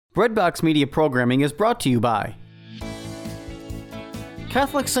Breadbox Media programming is brought to you by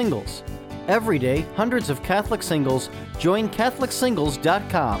Catholic Singles. Every day, hundreds of Catholic singles join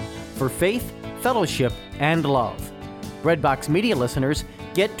CatholicSingles.com for faith, fellowship, and love. Breadbox Media listeners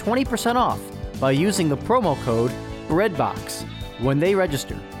get 20% off by using the promo code BREADBOX when they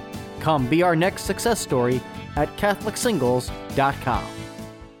register. Come be our next success story at CatholicSingles.com.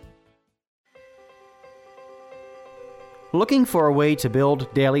 Looking for a way to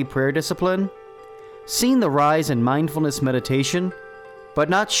build daily prayer discipline? Seen the rise in mindfulness meditation, but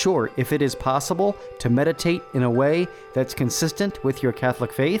not sure if it is possible to meditate in a way that's consistent with your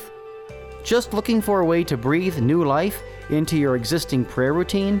Catholic faith? Just looking for a way to breathe new life into your existing prayer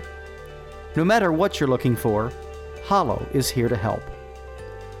routine? No matter what you're looking for, Hallow is here to help.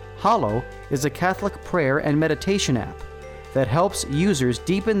 Hallow is a Catholic prayer and meditation app that helps users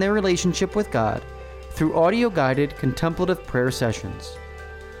deepen their relationship with God through audio-guided contemplative prayer sessions.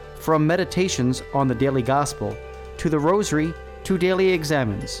 From meditations on the daily gospel to the rosary to daily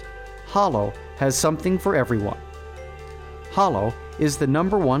examines, Hallow has something for everyone. Hallow is the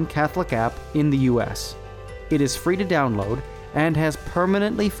 #1 Catholic app in the U.S. It is free to download and has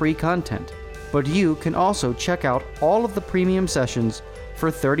permanently free content, but you can also check out all of the premium sessions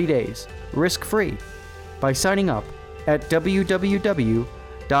for 30 days, risk-free, by signing up at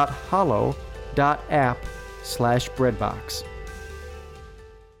www.hallow.app/breadbox.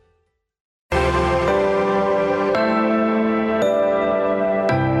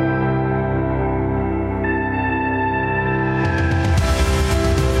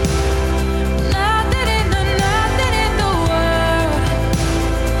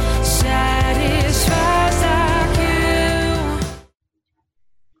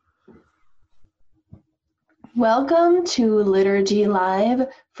 Welcome to Liturgy Live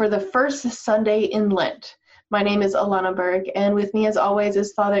for the first Sunday in Lent. My name is Alana Berg, and with me as always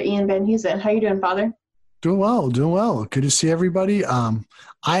is Father Ian Van Heusen. How are you doing, Father? Doing well. Good to see everybody. I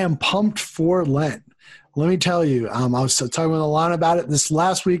am pumped for Lent. Let me tell you, I was talking with Alana about it. This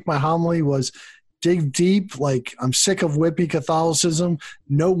last week, my homily was dig deep. Like, I'm sick of wimpy Catholicism.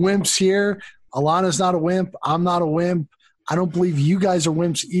 No wimps here. Alana's not a wimp. I'm not a wimp. I don't believe you guys are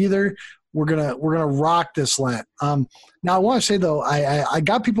wimps either. We're gonna rock this Lent. Now I want to say though, I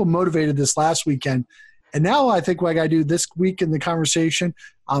got people motivated this last weekend, and now I think what I got to do this week in the conversation,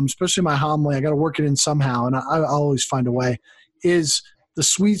 especially my homily, I got to work it in somehow, and I'll always find a way. Is the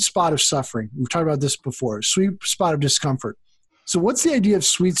sweet spot of suffering? We've talked about this before. Sweet spot of discomfort. So what's the idea of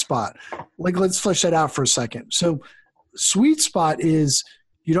sweet spot? Like, let's flesh that out for a second. So sweet spot is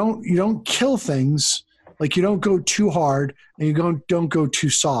you don't kill things. Like, you don't go too hard and you don't go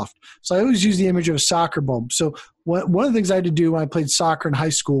too soft. So I always use the image of a soccer ball. So one of the things I had to do when I played soccer in high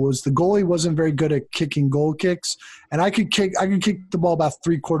school was the goalie wasn't very good at kicking goal kicks, and I could kick the ball about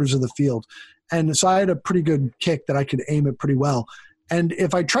 3/4 of the field. And so I had a pretty good kick that I could aim it pretty well. And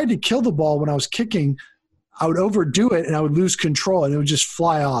if I tried to kill the ball when I was kicking, I would overdo it and I would lose control and it would just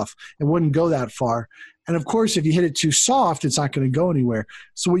fly off. It wouldn't go that far. And of course, if you hit it too soft, it's not going to go anywhere.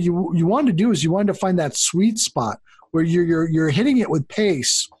 So what you want to do is you want to find that sweet spot where you're hitting it with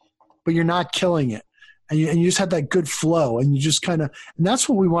pace, but you're not killing it, and you just have that good flow, and you just kind of, and that's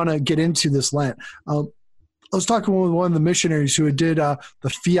what we want to get into this Lent. I was talking with one of the missionaries who did the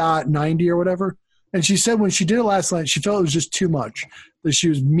Fiat 90 or whatever, and she said when she did it last Lent, she felt it was just too much, that she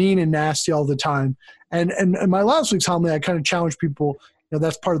was mean and nasty all the time. And my last week's homily, I kind of challenged people.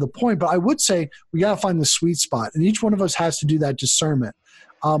 That's part of the point. But I would say we got to find the sweet spot. And each one of us has to do that discernment.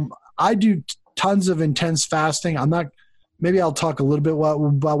 I do tons of intense fasting. Maybe I'll talk a little bit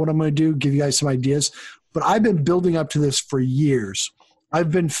about what I'm going to do, give you guys some ideas. But I've been building up to this for years.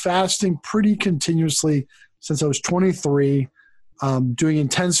 I've been fasting pretty continuously since I was 23, doing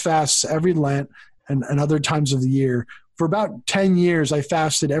intense fasts every Lent and other times of the year. For about 10 years, I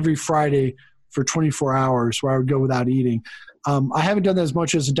fasted every Friday for 24 hours where I would go without eating. I haven't done that as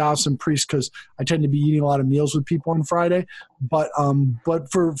much as a Dawson priest because I tend to be eating a lot of meals with people on Friday. But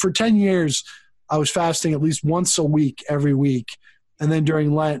for 10 years, I was fasting at least once a week, every week. And then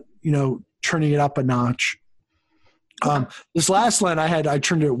during Lent, turning it up a notch. This last Lent I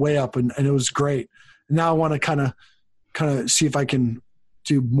turned it way up and it was great. And now I want to kind of see if I can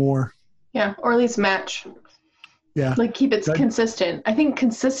do more. Yeah, or at least match. Yeah. Like, keep it consistent. I think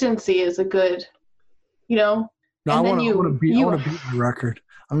consistency is a good, No, I want to beat the record.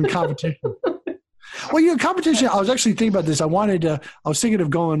 I'm in competition. Well, competition, I was actually thinking about this. I was thinking of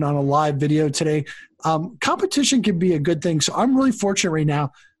going on a live video today. Competition can be a good thing. So I'm really fortunate right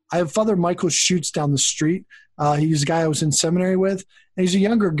now. I have Father Michael Schutz down the street. He's a guy I was in seminary with, and he's a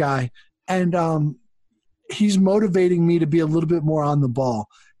younger guy. And he's motivating me to be a little bit more on the ball.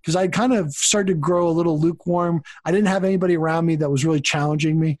 because I kind of started to grow a little lukewarm. I didn't have anybody around me that was really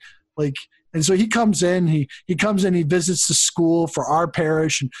challenging me. And so he comes in, he visits the school for our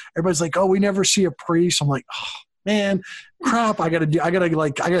parish, and everybody's like, oh, we never see a priest. I'm like, oh man, crap. I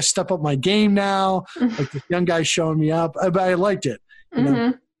gotta step up my game now. Like this young guy's showing me up, but I liked it. You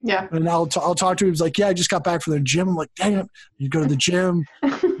know? Yeah. And I'll talk to him. He's like, yeah, I just got back from the gym. I'm like, dang it. You go to the gym.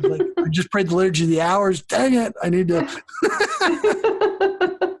 Like, I just prayed the liturgy of the hours. Dang it. I need to,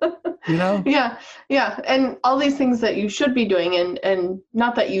 you know? Yeah. Yeah. And all these things that you should be doing, and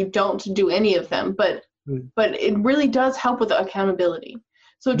not that you don't do any of them, but it really does help with accountability.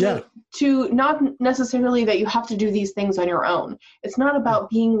 So to not necessarily that you have to do these things on your own. It's not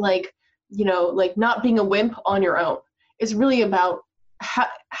about being like, like not being a wimp on your own. It's really about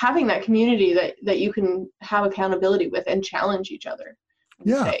having that community that you can have accountability with and challenge each other.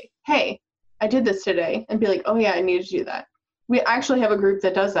 Yeah. Say, hey, I did this today, and be like, oh yeah, I need to do that. We actually have a group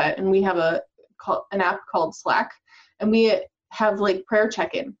that does that, and we have an app called Slack, and we have like prayer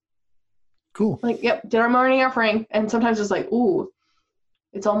check-in. Cool. Like, yep, did our morning offering, and sometimes it's like, ooh,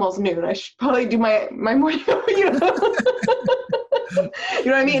 it's almost noon. I should probably do my morning offering. You know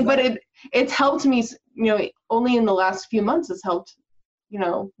what I mean? But it's helped me. Only in the last few months it's helped.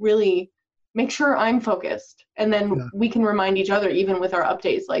 Really make sure I'm focused, and then we can remind each other even with our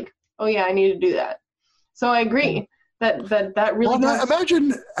updates. Like, oh yeah, I need to do that. So I agree that really. Well,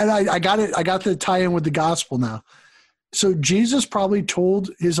 imagine, and I got it. I got the tie-in with the gospel now. So Jesus probably told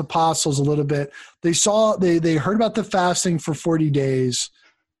his apostles a little bit. They heard about the fasting for 40 days,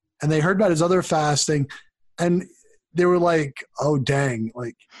 and they heard about his other fasting, and they were like, "Oh dang!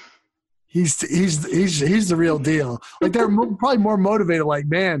 Like he's the real deal." Like they're probably more motivated. Like,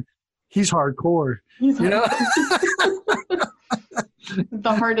 man, he's hardcore. The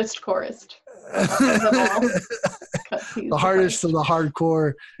hardest chorist. The hardest of the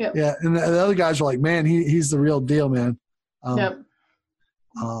hardcore. Yep. Yeah, and the other guys were like, "Man, he's the real deal, man." Yep.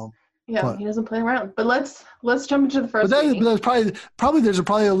 He doesn't play around. But let's jump into the first. But that's probably there's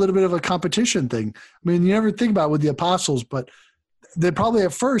probably a little bit of a competition thing. I mean, you never think about it with the apostles, but they probably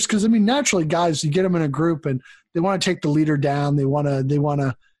at first, because I mean, naturally, guys, you get them in a group and they want to take the leader down. They want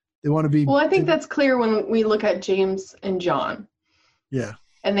to be. Well, I think that's clear when we look at James and John. Yeah.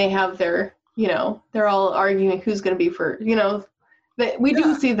 And they have their, they're all arguing who's going to be first. We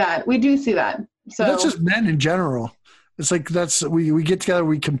do see that. We do see that. So that's just men in general. It's like we get together,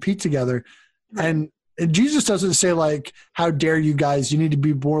 we compete together, and Jesus doesn't say like, "How dare you guys? You need to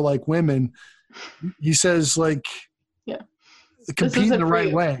be more like women." He says like, compete in the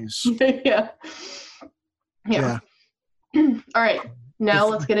right ways. Yeah. All right, now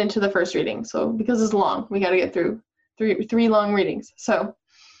let's get into the first reading. So because it's long, we got to get through three long readings. So, all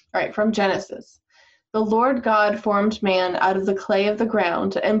right, from Genesis. The Lord God formed man out of the clay of the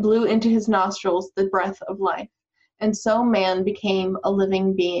ground and blew into his nostrils the breath of life. And so man became a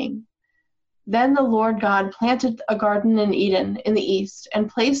living being. Then the Lord God planted a garden in Eden in the east and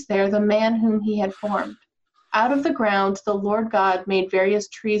placed there the man whom he had formed. Out of the ground the Lord God made various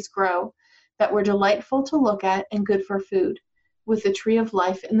trees grow that were delightful to look at and good for food, with the tree of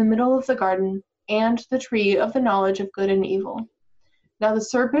life in the middle of the garden and the tree of the knowledge of good and evil. Now the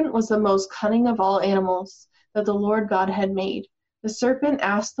serpent was the most cunning of all animals that the Lord God had made. The serpent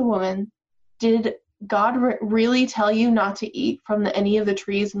asked the woman, "Did God really tell you not to eat from any of the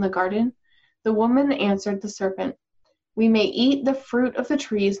trees in the garden?" The woman answered the serpent, "We may eat the fruit of the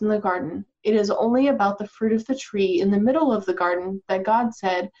trees in the garden. It is only about the fruit of the tree in the middle of the garden that God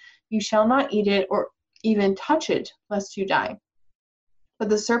said, 'You shall not eat it or even touch it, lest you die.'" But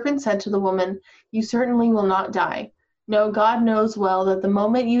the serpent said to the woman, "You certainly will not die. No, God knows well that the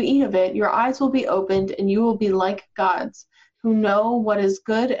moment you eat of it, your eyes will be opened and you will be like gods, who know what is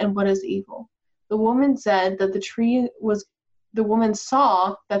good and what is evil." The woman saw that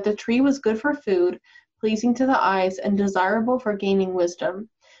the tree was good for food, pleasing to the eyes, and desirable for gaining wisdom.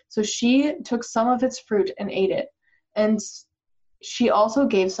 So she took some of its fruit and ate it. And she also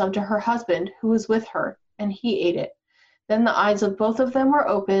gave some to her husband, who was with her, and he ate it. Then the eyes of both of them were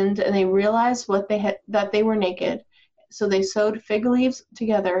opened, and they realized that they were naked. So they sewed fig leaves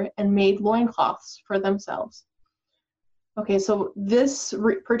together and made loincloths for themselves. Okay, so this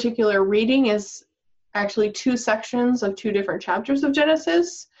particular reading is actually two sections of two different chapters of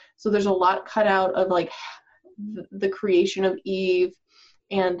Genesis. So there's a lot cut out of like the creation of Eve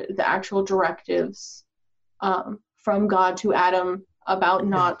and the actual directives from God to Adam about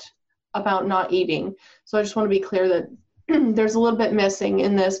not eating. So I just want to be clear that there's a little bit missing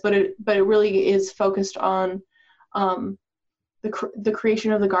in this, but it really is focused on the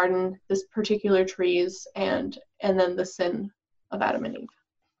creation of the garden, this particular trees, and then the sin of Adam and Eve.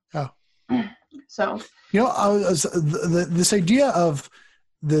 Yeah. So, this idea of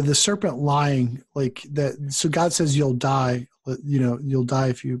the serpent lying, like that. So God says you'll die. You'll die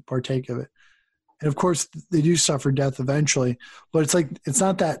if you partake of it. And of course, they do suffer death eventually. But it's like it's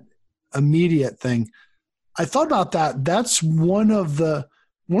not that immediate thing. I thought about that. That's one of the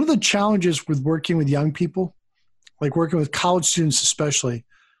challenges with working with young people, like working with college students especially,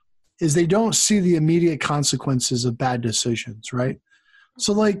 is they don't see the immediate consequences of bad decisions, right?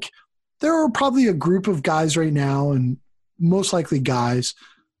 So like there are probably a group of guys right now, and most likely guys,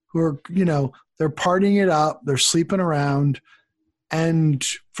 who are, they're partying it up, they're sleeping around, and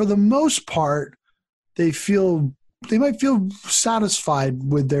for the most part, they might feel satisfied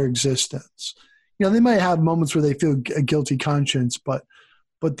with their existence. They might have moments where they feel a guilty conscience, but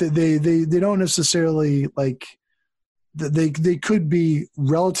they don't necessarily like they could be,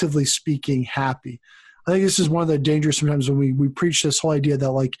 relatively speaking, happy. I think this is one of the dangers sometimes when we preach this whole idea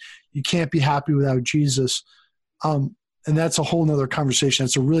that like you can't be happy without Jesus. And that's a whole nother conversation.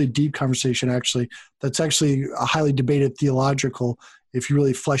 It's a really deep conversation, actually. That's actually a highly debated theological, if you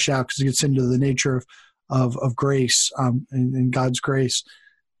really flesh out, because it gets into the nature of grace and God's grace.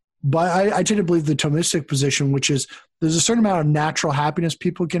 But I tend to believe the Thomistic position, which is there's a certain amount of natural happiness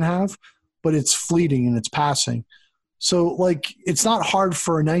people can have, but it's fleeting and it's passing. So like it's not hard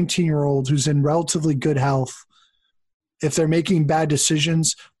for a 19-year-old who's in relatively good health, if they're making bad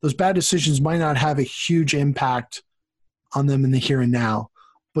decisions, those bad decisions might not have a huge impact on them in the here and now,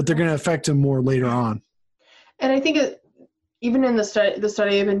 but they're going to affect them more later on. And I think even in the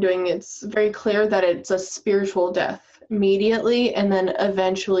study I've been doing, it's very clear that it's a spiritual death immediately, and then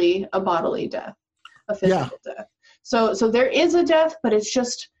eventually a bodily death, a physical death. So there is a death, but it's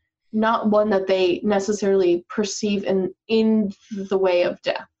just not one that they necessarily perceive in the way of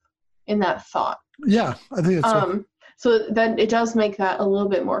death, in that thought. Yeah, I think that's right. So then it does make that a little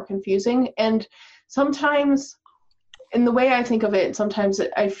bit more confusing. And sometimes, in the way I think of it, sometimes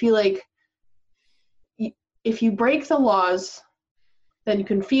I feel like if you break the laws, then you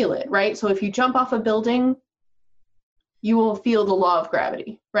can feel it, right? So if you jump off a building, you will feel the law of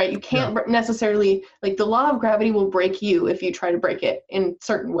gravity, right? You can't necessarily, like the law of gravity will break you if you try to break it in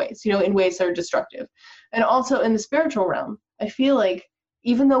certain ways, in ways that are destructive. And also in the spiritual realm, I feel like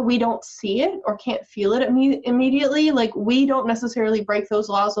even though we don't see it or can't feel it immediately, like we don't necessarily break those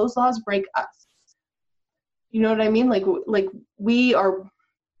laws break us. You know what I mean? Like we are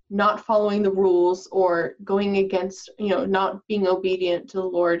not following the rules or going against, not being obedient to the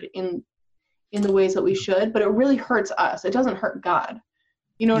Lord in the ways that we should, but it really hurts us. It doesn't hurt God.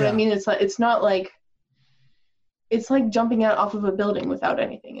 You know what I mean? It's like jumping out off of a building without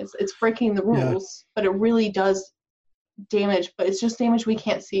anything. It's breaking the rules, but it really does damage, but it's just damage we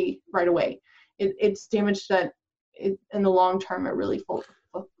can't see right away. It's damage that in the long term, it really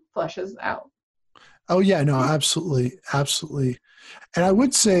flushes out. Oh yeah, no, absolutely. Absolutely. And I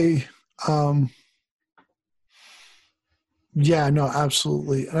would say, yeah, no,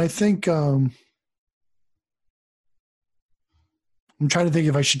 absolutely. And I think, I'm trying to think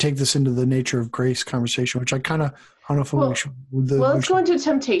if I should take this into the nature of grace conversation, which I don't know if we should. Let's go into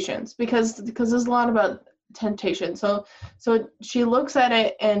temptations because there's a lot about temptation. So she looks at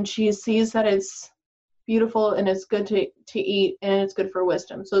it and she sees that it's beautiful and it's good to eat and it's good for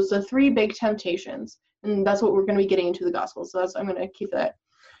wisdom. So it's the three big temptations, and that's what we're going to be getting into the gospel. So I'm going to keep that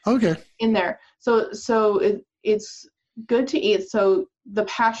in there. So it's good to eat. So the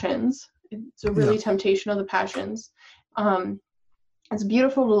passions, it's a really temptation of the passions. It's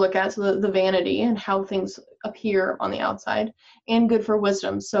beautiful to look at, so the vanity and how things appear on the outside, and good for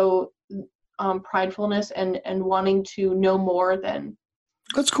wisdom. So pridefulness and wanting to know more than.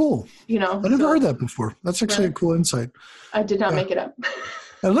 That's cool. I never heard that before. That's actually a cool insight. I did not make it up.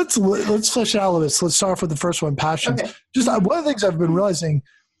 And let's flesh out all of this. Let's start off with the first one, passions. Okay. Just one of the things I've been realizing,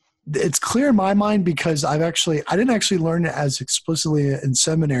 it's clear in my mind because I didn't actually learn it as explicitly in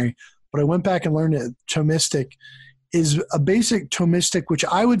seminary, but I went back and learned it. Thomistic is a basic Thomistic, which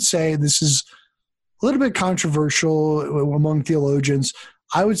I would say, this is a little bit controversial among theologians.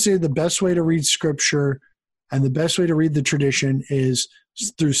 I would say the best way to read scripture and the best way to read the tradition is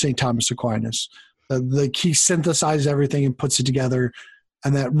through St. Thomas Aquinas. He synthesized everything and puts it together,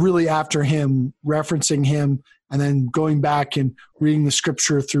 and that really after him, referencing him, and then going back and reading the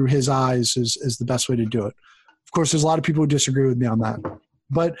scripture through his eyes is the best way to do it. Of course, there's a lot of people who disagree with me on that.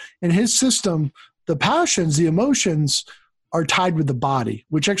 But in his system, the passions, the emotions are tied with the body,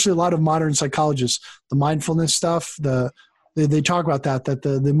 which actually a lot of modern psychologists, the mindfulness stuff, they talk about that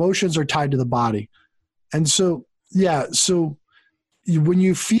the emotions are tied to the body. And so, when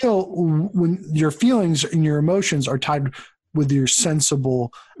your feelings and your emotions are tied with your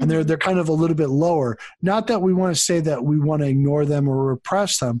sensible, and they're kind of a little bit lower. Not that we want to say that we want to ignore them or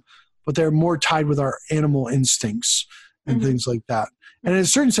repress them, but they're more tied with our animal instincts and things like that. And in a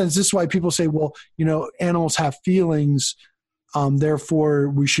certain sense, this is why people say, well, animals have feelings, therefore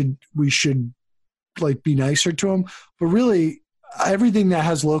we should like be nicer to them. But really, everything that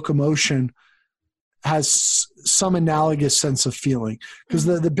has locomotion has some analogous sense of feeling, because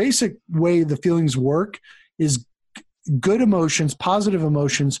the basic way the feelings work is good emotions, positive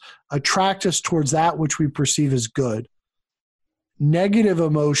emotions attract us towards that which we perceive as good. Negative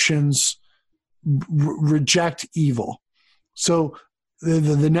emotions reject evil. So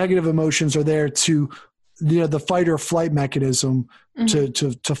the negative emotions are there to, the fight or flight mechanism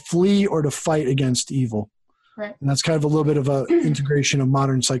to flee or to fight against evil. Right. And that's kind of a little bit of an integration of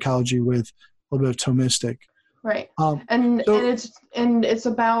modern psychology with a little bit of Thomistic. Right. And it's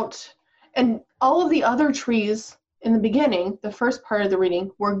about, and all of the other trees in the beginning, the first part of the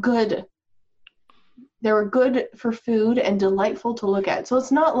reading, were good. They were good for food and delightful to look at. So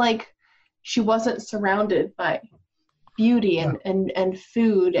it's not like she wasn't surrounded by beauty and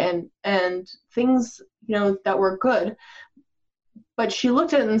food and things, that were good. But she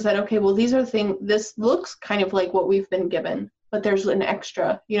looked at it and said, okay, well, these are things, this looks kind of like what we've been given, but there's an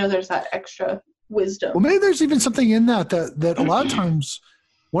extra, there's that extra wisdom. Well, maybe there's even something in that a lot of times,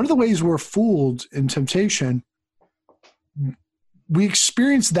 one of the ways we're fooled in temptation, we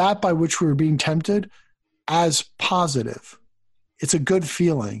experience that by which we were being tempted as positive. It's a good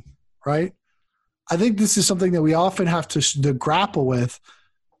feeling, right? I think this is something that we often have to grapple with.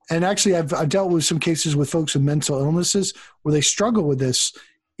 And actually, I've dealt with some cases with folks with mental illnesses where they struggle with this.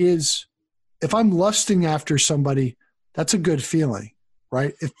 Is if I'm lusting after somebody, that's a good feeling,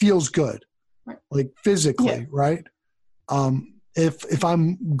 right? It feels good, right. Like physically, right? If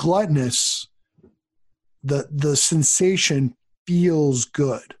I'm gluttonous, the sensation feels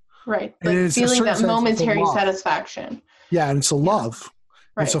good, right? And like feeling that momentary love. Satisfaction. Yeah, and it's a love.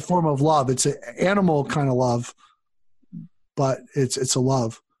 Right. It's a form of love. It's an animal kind of love, but it's a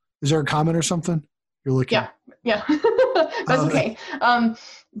love. Is there a comment or something? You're looking. Yeah. That's okay.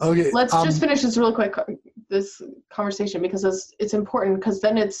 Okay. Let's just finish this real quick, this conversation, because it's important, because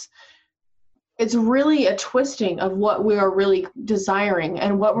then it's really a twisting of what we are really desiring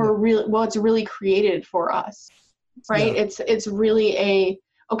and what what's really created for us, right? Yeah. It's really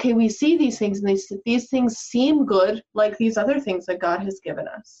okay, we see these things and these things seem good, like these other things that God has given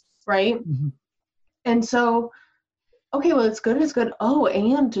us, right? Mm-hmm. And so, okay, well, it's good. Oh,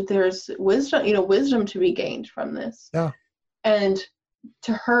 and there's wisdom, wisdom to be gained from this. Yeah. And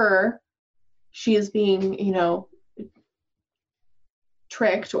to her, she is being,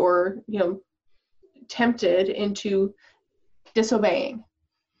 tricked or, tempted into disobeying.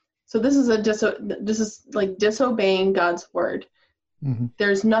 So this is like disobeying God's word. Mm-hmm.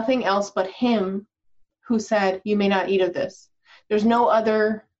 There's nothing else but him who said, you may not eat of this. There's no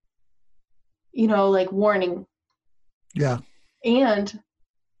other, warning. Yeah. And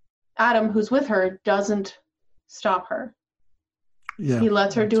Adam, who's with her, doesn't stop her. Yeah. He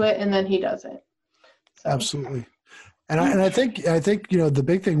lets her do it, and then he does it. So. Absolutely. And I think the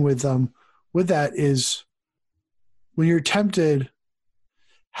big thing with that is when you're tempted,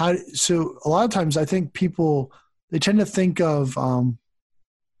 so a lot of times I think people, they tend to think of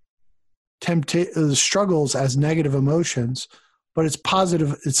struggles as negative emotions, but it's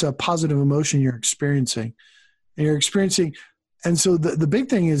positive. It's a positive emotion you're experiencing, and so the big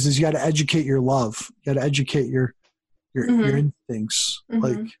thing is you got to educate your love. You got to educate your instincts,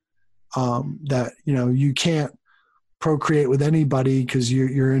 like that. You can't procreate with anybody because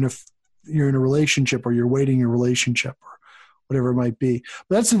you're in a relationship, or you're waiting a relationship, or whatever it might be.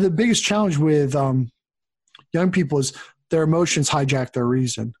 But that's the biggest challenge with young people is their emotions hijack their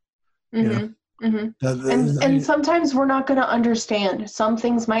reason. And sometimes we're not going to understand. Some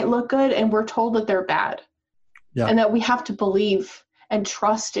things might look good, and we're told that they're bad. Yeah. And that we have to believe and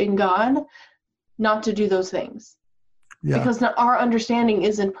trust in God not to do those things. Yeah. Because our understanding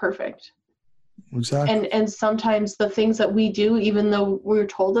isn't perfect. Exactly. And sometimes the things that we do, even though we're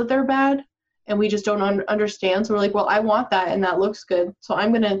told that they're bad, and we just don't understand, so we're like, well, I want that, and that looks good, so I'm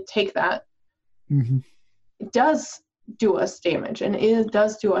going to take that. Mm-hmm. It does do us damage, and it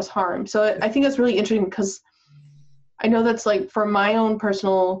does do us harm. So I think that's really interesting, because I know that's like for my own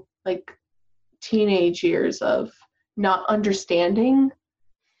personal teenage years of not understanding,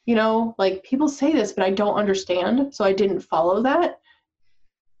 people say this, but I don't understand, so I didn't follow that,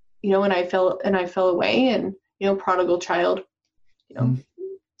 and I fell away, and prodigal child,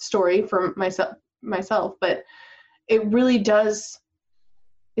 story for myself, but it really does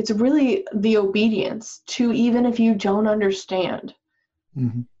it's really the obedience to, even if you don't understand,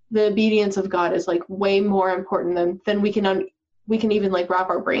 Mm-hmm. the obedience of God is like way more important than we can even like wrap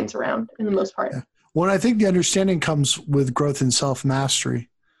our brains around in the most part. Yeah. Well, I think the understanding comes with growth in self-mastery,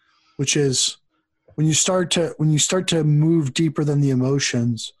 which is when you start to move deeper than the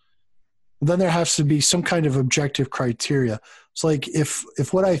emotions, then there has to be some kind of objective criteria. It's like if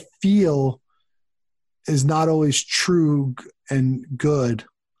what I feel is not always true and good,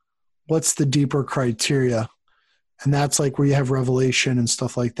 what's the deeper criteria? And that's like where you have revelation and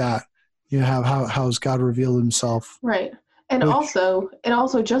stuff like that. You have how has God revealed himself. Right. And also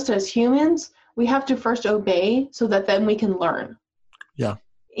just as humans, we have to first obey so that then we can learn. Yeah.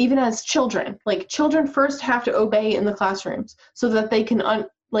 Even as children, like children first have to obey in the classrooms so that they can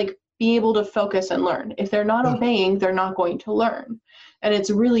be able to focus and learn. If they're not obeying, they're not going to learn. And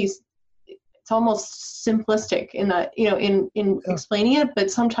it's almost simplistic in that, in explaining it,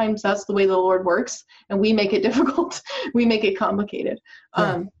 but sometimes that's the way the Lord works, and we make it difficult. We make it complicated.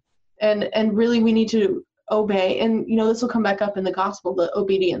 Yeah. And really we need to obey. And, this will come back up in the gospel, the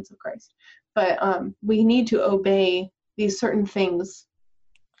obedience of Christ. But we need to obey these certain things,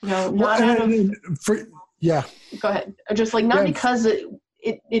 Go ahead. Just because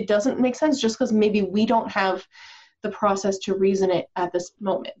it doesn't make sense, just because maybe we don't have the process to reason it at this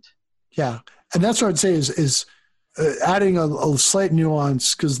moment. Yeah. And that's what I'd say is adding a slight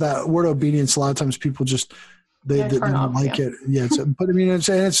nuance, because that word obedience, a lot of times people just, they don't like it. Yeah. But I mean, it's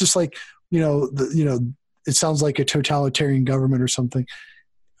just like, it sounds like a totalitarian government or something.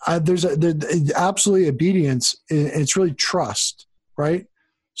 There's absolutely obedience. It's really trust, right?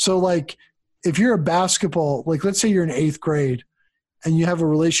 So like if you're a basketball, like let's say you're in 8th grade and you have a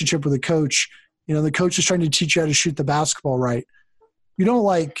relationship with a coach, the coach is trying to teach you how to shoot the basketball right. You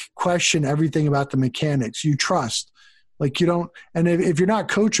don't question everything about the mechanics. You trust. You don't, and if you're not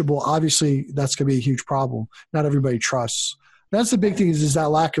coachable, obviously that's going to be a huge problem. Not everybody trusts. That's the big thing is that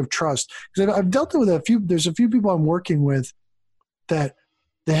lack of trust. Because I've dealt with there's a few people I'm working with that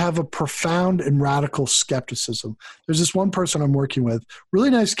they have a profound and radical skepticism. There's this one person I'm working with, really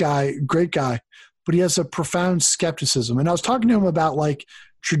nice guy, great guy, but he has a profound skepticism. And I was talking to him about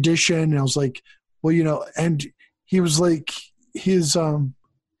tradition, and I was like, well, and he was like, his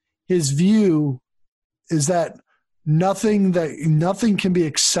view is that nothing can be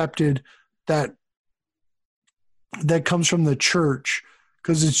accepted that comes from the church,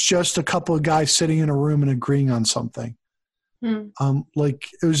 because it's just a couple of guys sitting in a room and agreeing on something. It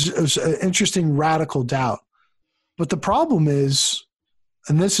was an interesting radical doubt. But the problem is,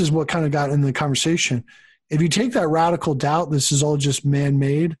 and this is what kind of got in the conversation, if you take that radical doubt, this is all just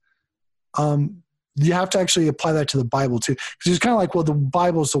man-made, you have to actually apply that to the Bible too. Because it's kind of like, well, the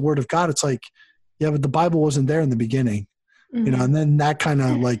Bible is the word of God. It's like, yeah, but the Bible wasn't there in the beginning, and then that kind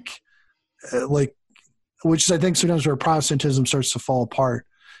of which is, I think, sometimes where Protestantism starts to fall apart.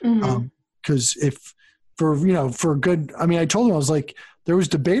 Because for good, I mean, I told him, I was like, there was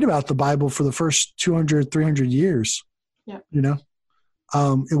debate about the Bible for the first 200, 300 years. Yeah.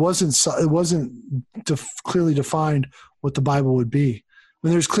 It wasn't clearly defined what the Bible would be.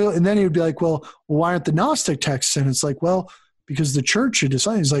 When there's clear, and then he would be like, well, why aren't the Gnostic texts? And it's like, well, because the church had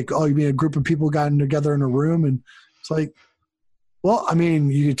decided. It's like, oh, you mean a group of people gotten together in a room? And it's like, well, I mean,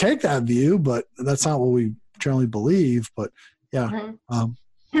 you could take that view, but that's not what we generally believe. But yeah, but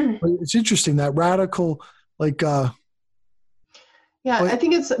it's interesting, that radical, yeah, I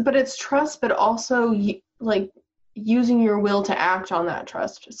think it's trust, but also using your will to act on that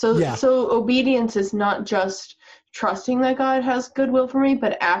trust. So obedience is not just trusting that God has goodwill for me,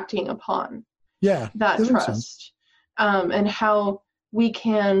 but acting upon that trust. And how we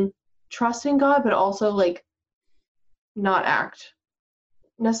can trust in God, but also not act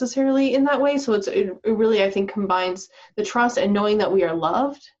necessarily in that way. So it really, I think, combines the trust and knowing that we are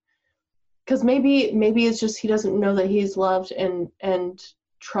loved. Because maybe it's just he doesn't know that he's loved and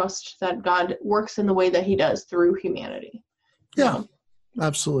trust that God works in the way that he does through humanity. Yeah,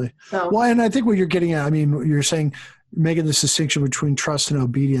 absolutely. So, well, and I think what you're getting at, I mean, you're saying, making this distinction between trust and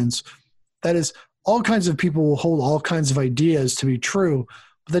obedience, that is, all kinds of people will hold all kinds of ideas to be true,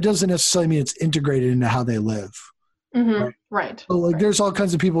 but that doesn't necessarily mean it's integrated into how they live. Right. So there's all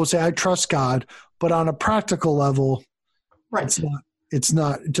kinds of people who say, I trust God, but on a practical level, it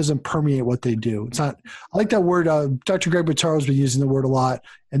doesn't permeate what they do. It's not, I like that word. Dr. Greg Bottaro has been using the word a lot,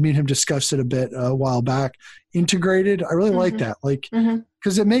 and me and him discussed it a bit a while back. Integrated. I really like that.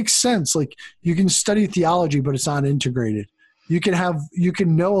 Because it makes sense. You can study theology, but it's not integrated. You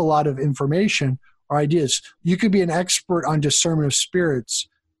can know a lot of information or ideas. You could be an expert on discernment of spirits,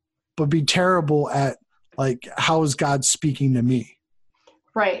 but be terrible at how is God speaking to me?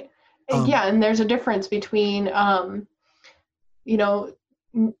 Right. Um, Yeah, and there's a difference between, you know,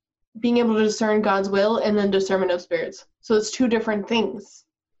 being able to discern God's will and then discernment of spirits. So it's two different things.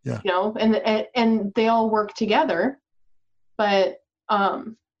 Yeah. You know, and they all work together, but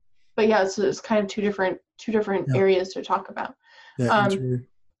yeah, so it's kind of two different Yeah. areas to talk about. Yeah.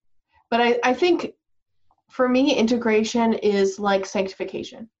 But I think for me, integration is like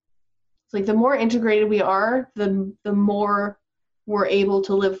sanctification. It's like the more integrated we are, the more we're able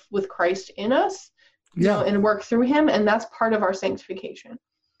to live with Christ in us, you know, and work through him. And that's part of our sanctification.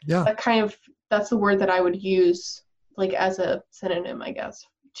 Yeah. That's the word that I would use like as a synonym, I guess,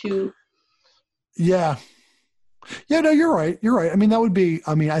 to. Yeah. Yeah, no, you're right. You're right. I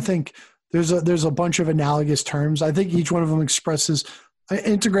mean, I think there's a bunch of analogous terms. I think each one of them expresses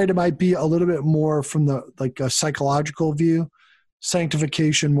integrated might be a little bit more from the like a psychological view,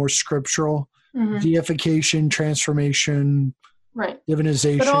 sanctification more scriptural, deification, transformation, right,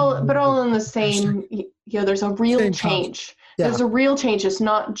 divinization. but all in the same. You know, there's a real change. Yeah. There's a real change. It's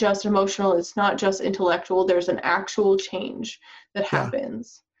not just emotional. It's not just intellectual. There's an actual change that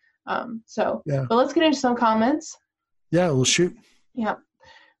happens. But let's get into some comments. Yeah, we'll shoot. Yeah.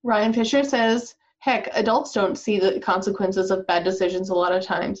 Ryan Fisher says, heck, adults don't see the consequences of bad decisions a lot of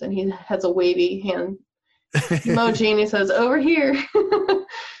times. And he has a wavy hand emoji and he says, over here.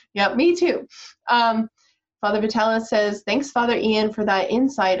 Yeah, me too. Father Vitalis says, thanks, Father Ian, for that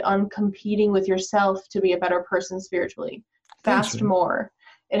insight on competing with yourself to be a better person spiritually. Fast more.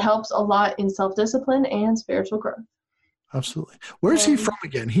 It helps a lot in self-discipline and spiritual growth. Absolutely. Where's he from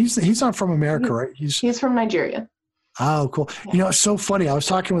again? He's not from America, right? He's from Nigeria. Oh, cool. Yeah. You know, it's so funny. I was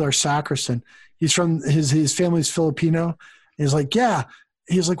talking with our sacristan. He's from his family's Filipino. He's like, yeah.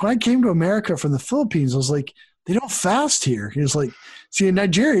 He's like, when I came to America from the Philippines, I was like, they don't fast here. He was like, see, in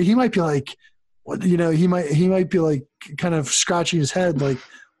Nigeria, he might be like, what, you know, he might be like kind of scratching his head, like,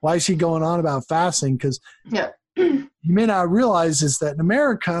 why is he going on about fasting? Because he may not realize is that in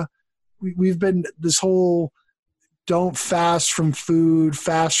America, we've been this whole don't fast from food,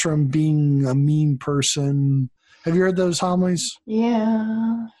 fast from being a mean person. Have you heard those homilies?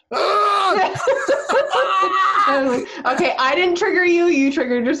 Yeah. Okay, I didn't trigger you. You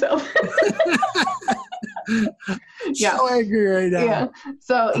triggered yourself. Yeah. So angry right now. Yeah.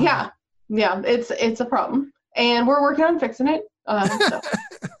 So yeah, it's a problem, and we're working on fixing it.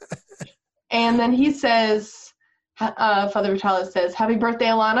 And then he says, Father Vitalis says, "Happy birthday,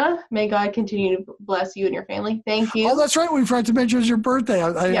 Alana. May God continue to bless you and your family." Thank you. Oh, that's right. We forgot to mention it's your birthday.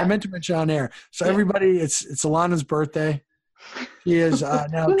 I meant to mention on air. So everybody, it's Alana's birthday. He is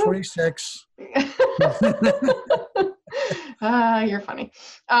now 26. You're funny.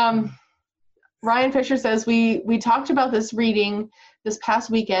 Ryan Fisher says, we talked about this reading this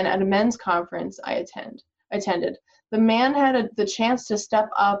past weekend at a men's conference I attended. The man had the chance to step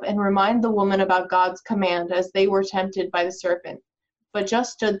up and remind the woman about God's command as they were tempted by the serpent, but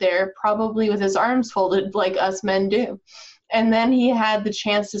just stood there, probably with his arms folded like us men do. And then he had the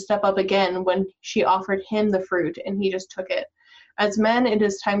chance to step up again when she offered him the fruit, and he just took it. As men, it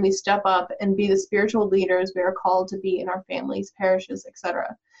is time we step up and be the spiritual leaders we are called to be in our families, parishes,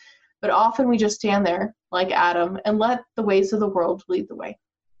 etc. But often we just stand there, like Adam, and let the ways of the world lead the way.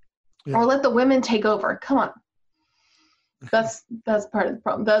 Yeah. Or let the women take over. Come on. That's part of the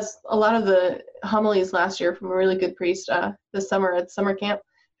problem. That's a lot of the homilies last year from a really good priest this summer at summer camp,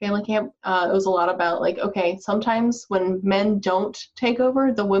 family camp. It was a lot about like, okay, sometimes when men don't take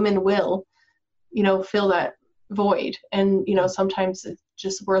over, the women will, fill that void. And, sometimes it's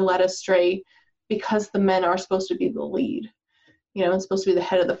just we're led astray because the men are supposed to be the lead, it's supposed to be the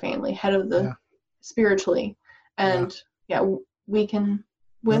head of the family, head of the spiritually. And we can,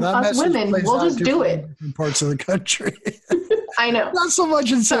 us women, we'll just do it. In parts of the country. I know. Not so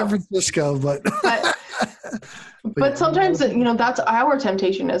much in San Francisco, but but sometimes, that's our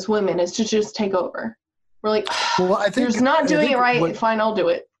temptation as women is to just take over. We're like, I think you're not doing it right. Fine, I'll do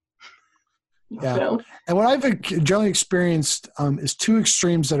it. Yeah. And what I've generally experienced is two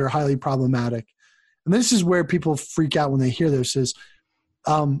extremes that are highly problematic. And this is where people freak out when they hear this is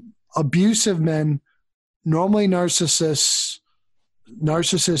abusive men, normally narcissists,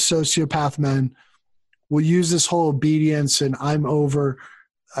 sociopath men will use this whole obedience and I'm over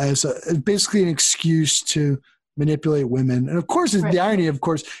as basically an excuse to manipulate women. And of course, the irony, of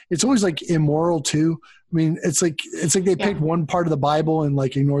course, it's always like immoral too. I mean, it's like they picked one part of the Bible and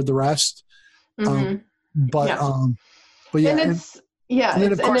like ignored the rest. Mm-hmm. And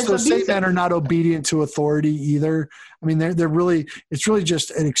then of course those same men are not obedient to authority either. I mean, it's really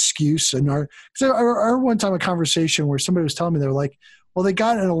just an excuse. And I one time a conversation where somebody was telling me, they were like, well, they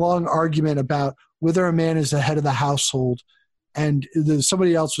got in a long argument about whether a man is the head of the household and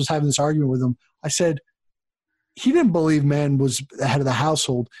somebody else was having this argument with him. I said, he didn't believe man was the head of the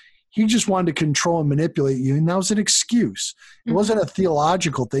household. He just wanted to control and manipulate you, and that was an excuse. It wasn't a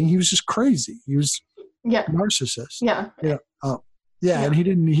theological thing. He was just crazy. He was a narcissist. Yeah. And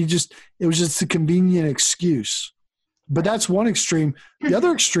it was just a convenient excuse. But that's one extreme. The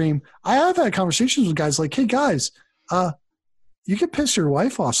other extreme, I have had conversations with guys like, hey, guys, you can piss your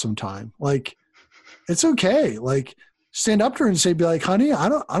wife off sometime. Like, it's okay. Like, stand up to her and be like, honey, I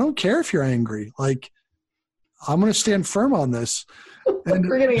don't care if you're angry. Like, I'm going to stand firm on this. And,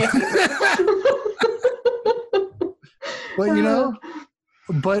 We're going to get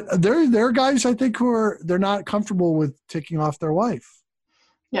but there are guys I think they're not comfortable with taking off their wife.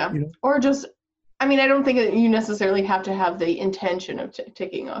 Yeah. Or just, I mean, I don't think that you necessarily have to have the intention of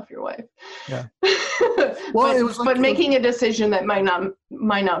taking off your wife. Yeah. Well, but making a decision that might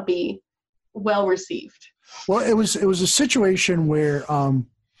not be well received. Well, it was a situation where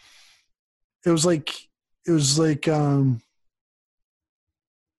it was like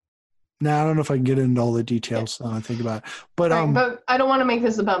I don't know if I can get into all the details now I think about it. But but I don't want to make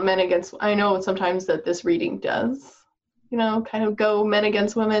this about men against, I know sometimes that this reading does, kind of go men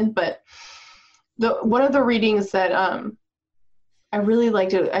against women, but one of the readings that I really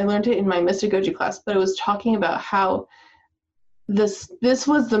liked it, I learned it in my mystagogy class, but it was talking about how this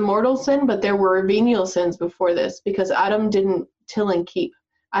was the mortal sin, but there were venial sins before this, because Adam didn't till and keep.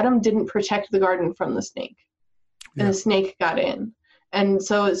 Adam didn't protect the garden from the snake, and the snake got in. And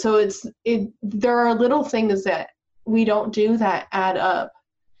so there are little things that we don't do that add up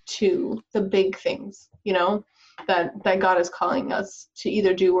to the big things, that God is calling us to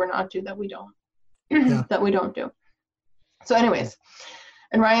either do or not do that we don't, that we don't do. So anyways,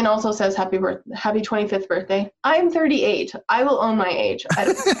 and Ryan also says, happy 25th birthday. I'm 38. I will own my age.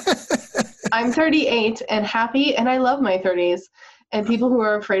 I'm 38 and happy, and I love my 30s. And people who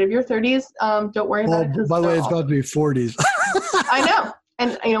are afraid of your 30s, don't worry about it. By the way, it's about to be 40s. I know.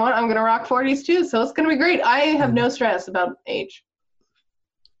 And you know what? I'm going to rock 40s too, so it's going to be great. I have no stress about age.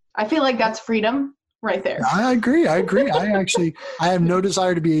 I feel like that's freedom right there. I agree. I have no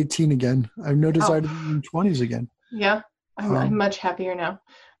desire to be 18 again. I have no desire to be in 20s again. Yeah. I'm much happier now.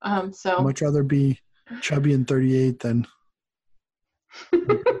 So I'd much rather be chubby and 38 than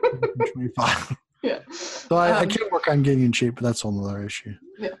 25. Yeah. So I can't work on getting in shape, but that's another issue.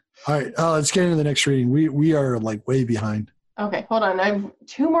 Yeah. All right. Let's get into the next reading. We are like way behind. Okay, hold on. I have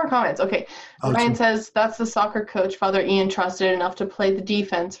 2 more comments. Okay. Ryan says that's the soccer coach Father Ian trusted enough to play the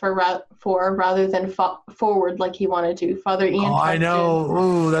defense for rather than forward like he wanted to. Father Ian. Oh, I know.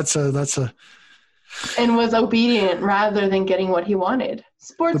 Oh, that's a. And was obedient rather than getting what he wanted.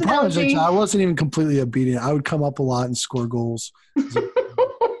 Sports analogy. I wasn't even completely obedient. I would come up a lot and score goals.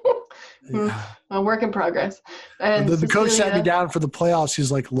 A work in progress. And the coach sat me down for the playoffs.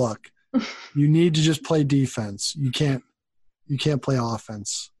 He's like, "Look, you need to just play defense. You can't play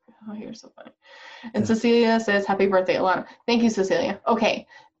offense." Oh, you're so funny. And Cecilia says, "Happy birthday, Alana." Thank you, Cecilia. Okay,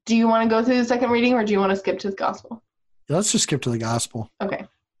 do you want to go through the second reading, or do you want to skip to the gospel? Yeah, let's just skip to the gospel. Okay.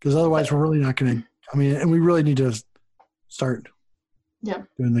 Because otherwise, we're really not going to. I mean, and we really need to start.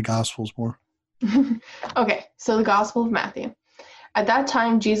 Doing the gospels more. Okay, so the Gospel of Matthew. At that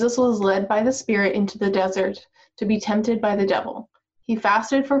time, Jesus was led by the Spirit into the desert to be tempted by the devil. He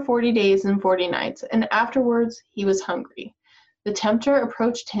fasted for 40 days and 40 nights, and afterwards he was hungry. The tempter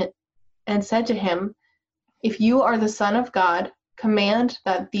approached him and said to him, "If you are the Son of God, command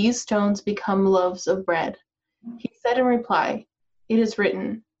that these stones become loaves of bread." He said in reply, "It is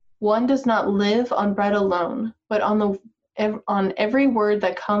written, one does not live on bread alone, but on every word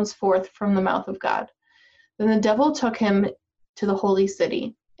that comes forth from the mouth of God." Then the devil took him to the holy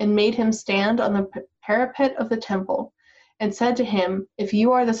city and made him stand on the parapet of the temple and said to him, "If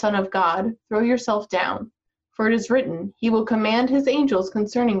you are the Son of God, throw yourself down. For it is written, he will command his angels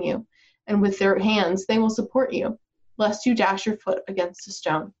concerning you, and with their hands they will support you, lest you dash your foot against a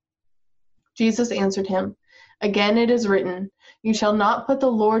stone." Jesus answered him, "Again it is written, you shall not put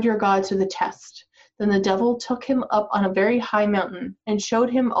the Lord your God to the test." Then the devil took him up on a very high mountain and showed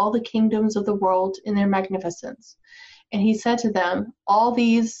him all the kingdoms of the world in their magnificence. And he said to them, "All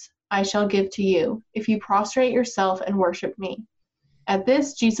these I shall give to you, if you prostrate yourself and worship me." At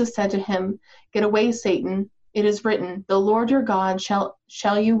this Jesus said to him, "Get away, Satan. It is written, the Lord your God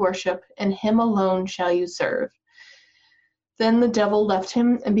shall you worship, and him alone shall you serve." Then the devil left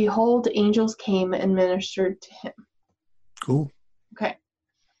him, and behold, angels came and ministered to him. Cool. Okay.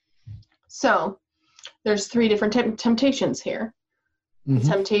 So there's 3 different temptations here. Mm-hmm.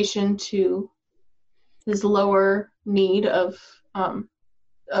 Temptation to his lower need of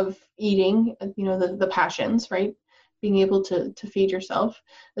eating, the passions, right? being able to feed yourself,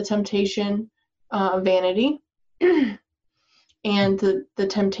 the temptation of vanity, and the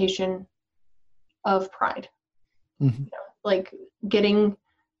temptation of pride. Mm-hmm. Like getting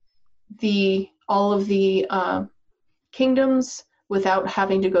all of the kingdoms without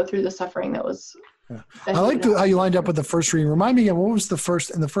having to go through the suffering that was. Yeah. I like how you lined up with the first reading. Remind me again, what was the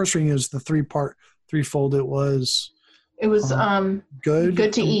first? And the first reading is the threefold. It was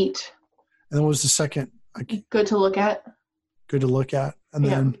good to eat. And then what was the second? Good to look at. Good to look at, and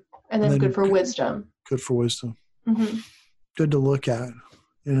then good for wisdom. Good for wisdom. Mm-hmm. Good to look at.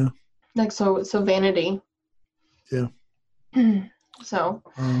 Like so vanity. Yeah. So.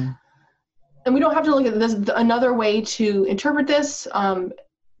 And we don't have to look at this. Another way to interpret this,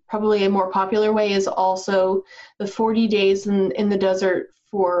 probably a more popular way, is also the 40 days in the desert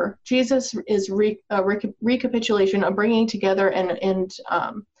for Jesus is a recapitulation, a bringing together and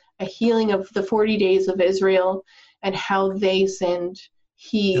a healing of the 40 days of Israel and how they sinned.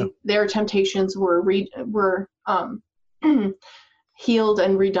 Their temptations were healed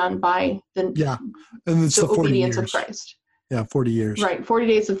and redone by and it's the obedience of Christ. Yeah, 40 years. Right, 40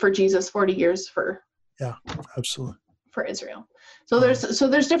 days for Jesus, 40 years for absolutely for Israel. So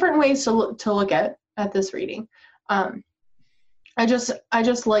there's different ways to look at this reading. I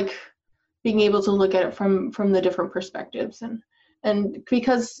just like being able to look at it from the different perspectives and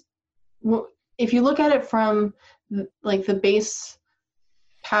because if you look at it from like the base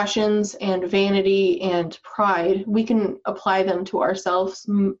passions and vanity and pride, we can apply them to ourselves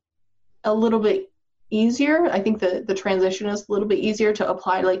a little bit easier. I think the transition is a little bit easier to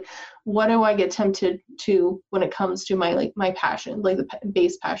apply. Like, what do I get tempted to when it comes to my passion, like the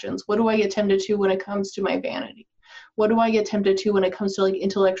base passions? What do I get tempted to when it comes to my vanity? What do I get tempted to when it comes to like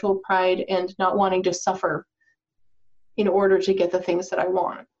intellectual pride and not wanting to suffer in order to get the things that I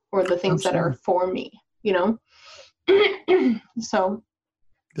want or the things that are for me, So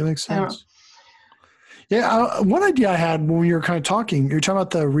that makes sense. Yeah, one idea I had when we were kind of talking, you're talking about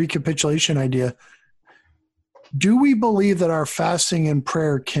the recapitulation idea. Do we believe that our fasting and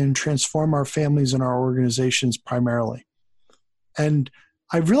prayer can transform our families and our organizations primarily? And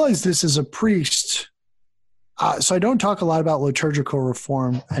I realized this as a priest, so I don't talk a lot about liturgical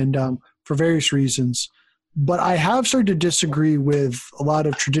reform, and for various reasons, but I have started to disagree with a lot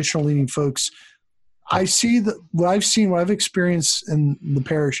of traditional leaning folks. I see that what I've experienced in the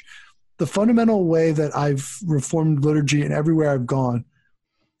parish, the fundamental way that I've reformed liturgy and everywhere I've gone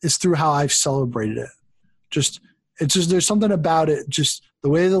is through how I've celebrated it. There's something about it, just the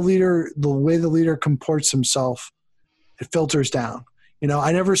way the leader comports himself, it filters down.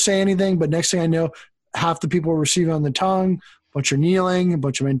 I never say anything, but next thing I know, half the people are receiving on the tongue, a bunch are kneeling, a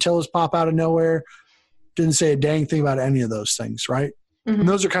bunch of mantillas pop out of nowhere. Didn't say a dang thing about any of those things, right? Mm-hmm. And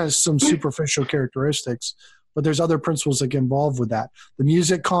those are kind of some superficial characteristics, but there's other principles that get involved with that. The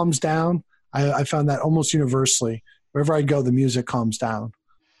music calms down. I found that almost universally. Wherever I go, the music calms down.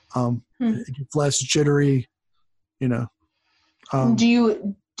 It gets less jittery, Do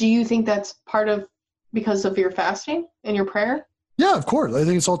you think that's part of because of your fasting and your prayer? Yeah, of course. I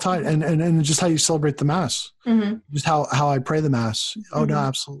think it's all tied, and just how you celebrate the Mass, just how I pray the Mass. Oh no,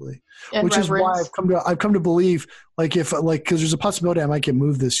 absolutely. And which reverence. Is why I've come to believe, because there's a possibility I might get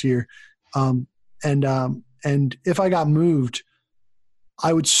moved this year, and if I got moved,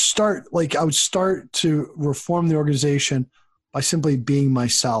 I would start to reform the organization by simply being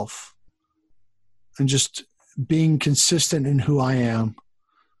myself, and just being consistent in who I am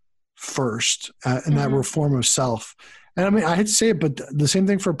first, and that reform of self. And I mean, I hate to say it, but the same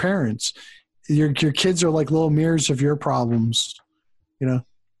thing for parents. Your kids are like little mirrors of your problems,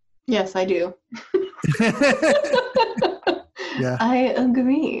 Yes, I do. Yeah, I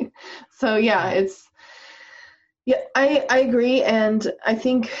agree. So I agree, and I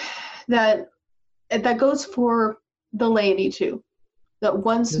think that goes for the laity too. That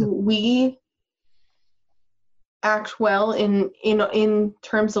once we act well in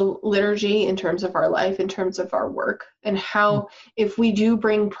terms of liturgy, in terms of our life, in terms of our work, and how if we do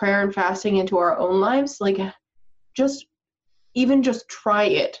bring prayer and fasting into our own lives, like just try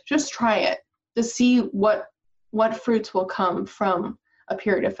it to see what fruits will come from a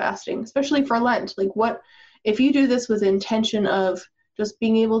period of fasting, especially for Lent. Like, what if you do this with intention of just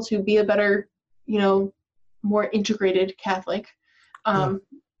being able to be a better, more integrated Catholic, and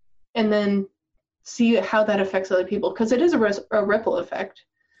then see how that affects other people, because it is a ripple effect.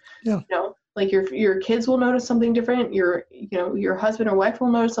 Like your kids will notice something different, your husband or wife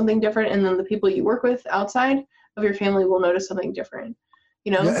will notice something different, and then the people you work with outside of your family will notice something different.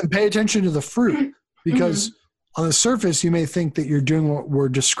 And pay attention to the fruit, because on the surface you may think that you're doing what we're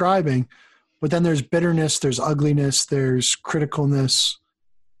describing, But then there's bitterness, there's ugliness, there's criticalness.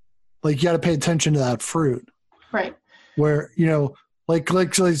 Like you got to pay attention to that fruit. Right. Where, you know, like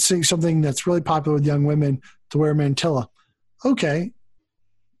let's say something that's really popular with young women to wear mantilla. Okay.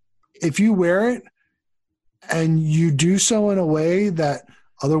 If you wear it and you do so in a way that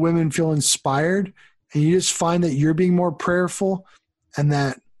other women feel inspired, and you just find that you're being more prayerful and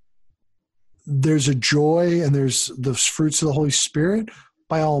that there's a joy and there's the fruits of the Holy Spirit,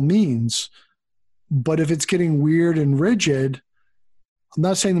 by all means. But if it's getting weird and rigid, I'm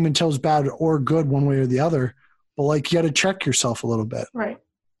not saying the mantilla is bad or good one way or the other, but like you got to check yourself a little bit. Right.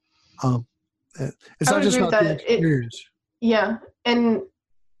 It's not just about the experience. Yeah. And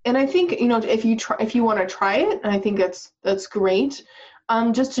I think, you know, if you want to try it, I think that's great.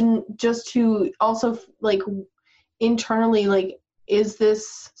 Just to also like internally, like, is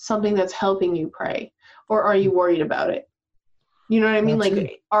this something that's helping you pray, or are you worried about it? You know what I mean? That's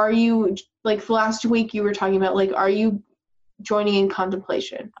like, are you, like last week you were talking about, like, are you joining in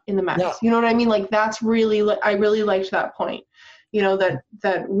contemplation in the Mass? Yeah. You know what I mean? Like, that's really, I really liked that point, you know,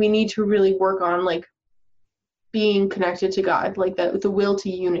 that we need to really work on, like, being connected to God, like the will to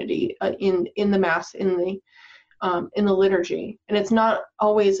unity in the Mass, in the liturgy. And it's not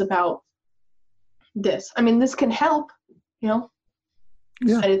always about this. I mean, this can help, you know,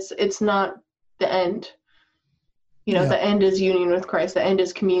 Yeah. but it's not the end. You know, Yeah. The end is union with Christ. The end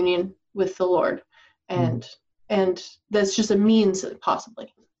is communion with the Lord. And that's just a means,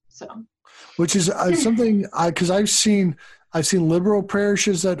 possibly. So, which is something because I've seen liberal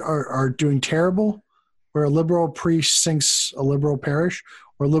parishes that are doing terrible, where a liberal priest sinks a liberal parish,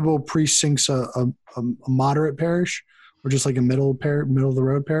 or a liberal priest sinks a moderate parish, or just like a middle of the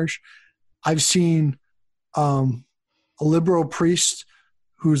road parish. I've seen a liberal priest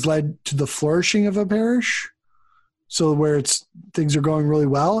who's led to the flourishing of a parish. So where things are going really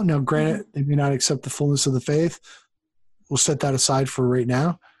well. Now, granted, they may not accept the fullness of the faith. We'll set that aside for right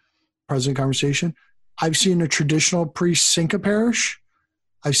now, present conversation. I've seen a traditional priest sink a parish.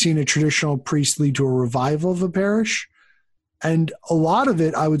 I've seen a traditional priest lead to a revival of a parish. And a lot of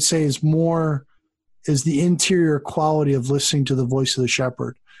it, I would say, is the interior quality of listening to the voice of the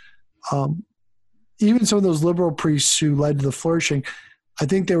shepherd. Even some of those liberal priests who led to the flourishing, I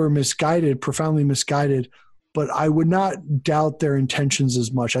think they were misguided, profoundly misguided, but I would not doubt their intentions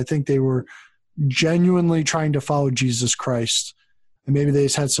as much. I think they were genuinely trying to follow Jesus Christ. And maybe they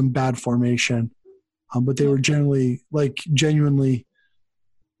just had some bad formation, but they were genuinely, like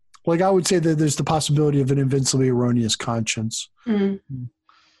I would say that there's the possibility of an invincibly erroneous conscience. and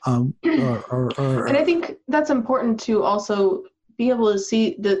I think that's important to also be able to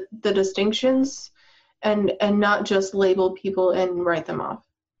see the distinctions and not just label people and write them off.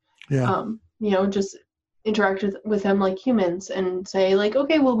 Yeah. You know, just interact with them like humans and say, like,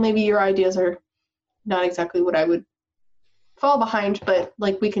 okay, well, maybe your ideas are not exactly what I would fall behind, but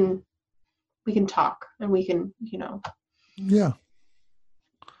like we can talk and we can, you know. Yeah.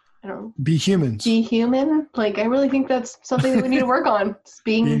 I don't know. Be humans. Be human. Like, I really think that's something that we need to work on. It's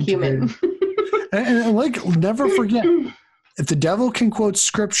being human. and like, never forget, if the devil can quote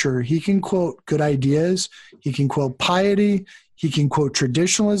scripture, he can quote good ideas. He can quote piety. He can quote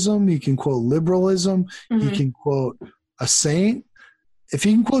traditionalism. He can quote liberalism. He can quote a saint. If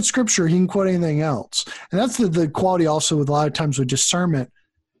he can quote scripture, he can quote anything else. And that's the quality also with a lot of times with discernment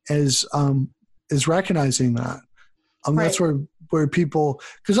is recognizing that. Right. That's where people,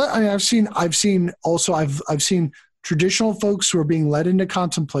 because I've seen traditional folks who are being led into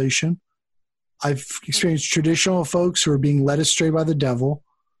contemplation. I've experienced traditional folks who are being led astray by the devil.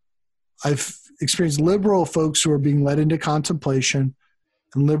 I've experienced liberal folks who are being led into contemplation,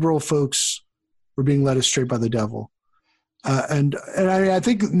 and liberal folks who are being led astray by the devil. And I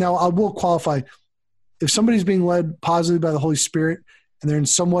think now I will qualify, if somebody's being led positively by the Holy Spirit and they're in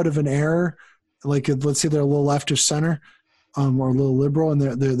somewhat of an error, like let's say they're a little left of center, or a little liberal, and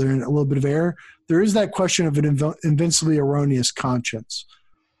they're in a little bit of error, there is that question of an invincibly erroneous conscience,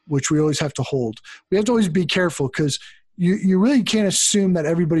 which we always have to hold. We have to always be careful because you really can't assume that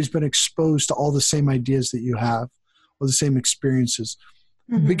everybody's been exposed to all the same ideas that you have or the same experiences.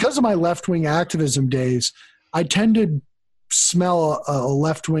 Because of my left-wing activism days, I tend to smell a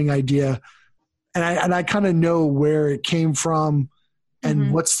left-wing idea, and I kind of know where it came from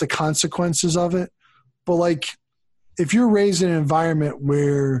and what's the consequences of it. But like, if you're raised in an environment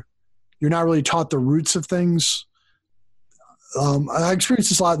where you're not really taught the roots of things, I experience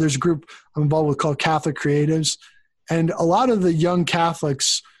this a lot. There's a group I'm involved with called Catholic Creatives, and a lot of the young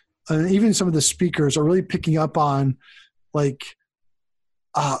Catholics, and even some of the speakers, are really picking up on like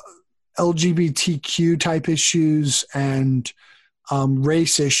LGBTQ type issues and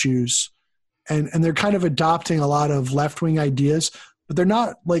race issues, and they're kind of adopting a lot of left-wing ideas, but they're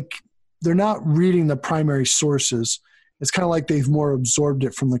not reading the primary sources. It's kind of like they've more absorbed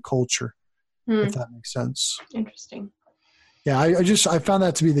it from the culture, if that makes sense. Interesting. Yeah, I found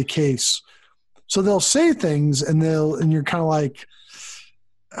that to be the case. So they'll say things and you're kind of like,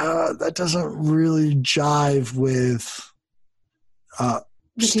 that doesn't really jive with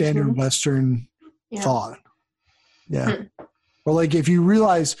standard Western thought. Yeah. Or like if you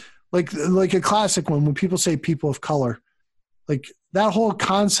realize, like a classic one, when people say people of color, like that whole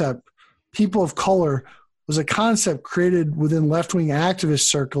concept, people of color, was a concept created within left-wing activist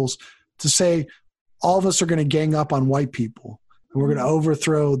circles to say all of us are going to gang up on white people and we're going to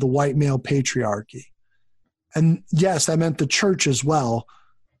overthrow the white male patriarchy. And yes, that meant the church as well,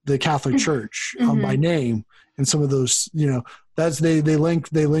 the Catholic Church by name, and some of those, that's they link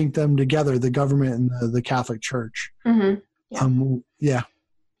them together, the government and the Catholic Church. Yeah.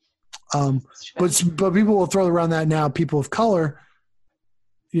 But people will throw around that now. People of color,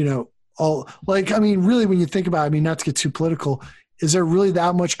 really, when you think about it, not to get too political, is there really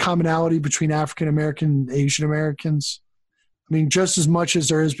that much commonality between African American and Asian Americans? Just as much as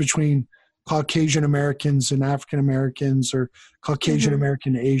there is between Caucasian Americans and African Americans, or Caucasian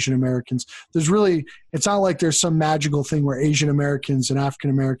American and Asian Americans. It's not like there's some magical thing where Asian Americans and African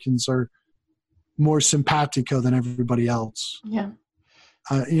Americans are more simpatico than everybody else. Yeah.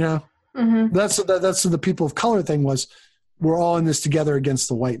 That's the people of color thing was, we're all in this together against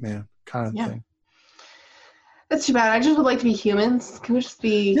the white man kind of thing. That's too bad. I just would like to be humans. Can we just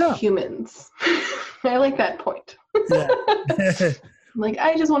be humans? I like that point. Yeah.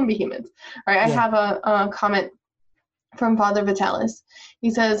 I just want to be humans. All right, I have a comment from Father Vitalis. He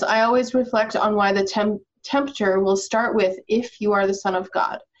says, I always reflect on why the tempter will start with, if you are the Son of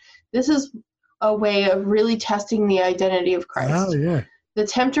God. This is a way of really testing the identity of Christ. Oh, yeah. The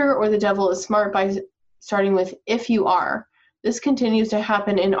tempter or the devil is smart by starting with, if you are. This continues to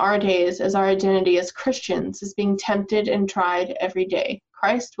happen in our days as our identity as Christians is being tempted and tried every day.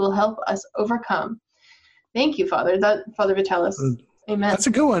 Christ will help us overcome. Thank you, Father. Father Vitalis. Amen. That's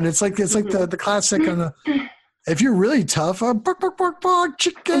a good one. It's like the classic on the, if you're really tough, bark, bark, bark, bark,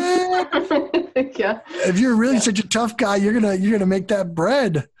 chicken. Yeah. If you're really such a tough guy, you're gonna make that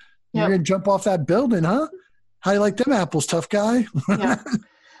bread. You're gonna jump off that building, huh? How do you like them apples, tough guy? Yeah.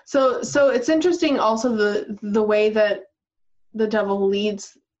 So it's interesting also the way that the devil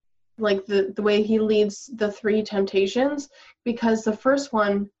leads, like the way he leads the three temptations, because the first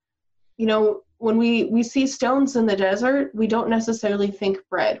one, when we see stones in the desert, we don't necessarily think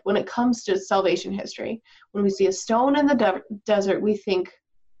bread. When it comes to salvation history, when we see a stone in the desert, we think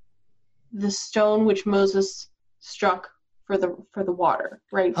the stone which Moses struck for the water,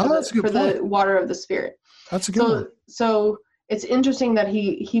 right? That's a good point. The water of the Spirit. That's a good one. So it's interesting that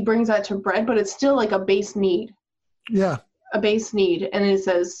he brings that to bread, but it's still like a base need. Yeah. A base need, and it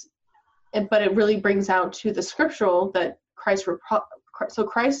says, but it really brings out to the scriptural that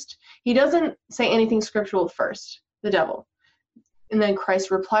Christ, he doesn't say anything scriptural first, the devil, and then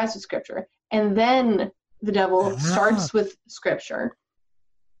Christ replies to scripture, and then the devil starts with scripture,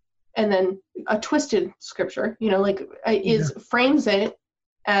 and then a twisted scripture, frames it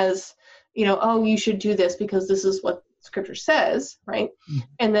as, oh, you should do this because this is what scripture says, right?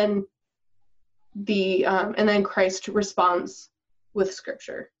 And then and then Christ responds with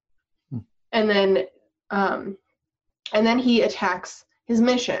scripture, and then he attacks his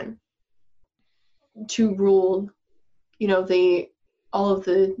mission to rule, all of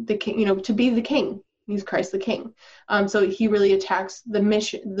the king, to be the king. He's Christ the King. So he really attacks the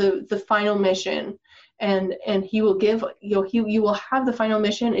mission, the final mission, and he will give, you will have the final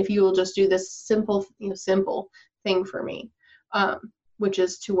mission if you will just do this simple thing for me, which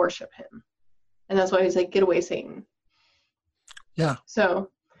is to worship him. And that's why he's like, get away, Satan. Yeah. So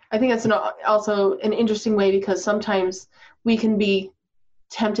I think that's also an interesting way, because sometimes we can be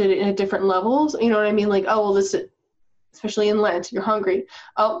tempted at different levels. You know what I mean? Like, oh, well, this, especially in Lent, you're hungry.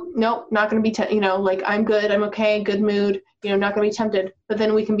 Oh, no, not going to be, like, I'm good, I'm okay, good mood, not going to be tempted. But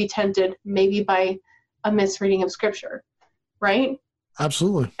then we can be tempted maybe by a misreading of scripture, right?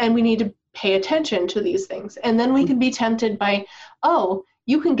 Absolutely. And we need to pay attention to these things. And then we can be tempted by, oh,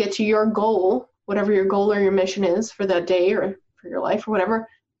 you can get to your goal, whatever your goal or your mission is for that day or for your life or whatever,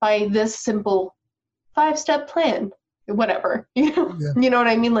 by this simple 5-step plan, whatever, You know what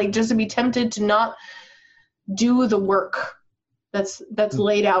I mean? Like, just to be tempted to not do the work that's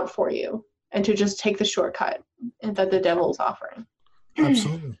laid out for you, and to just take the shortcut that the devil's offering.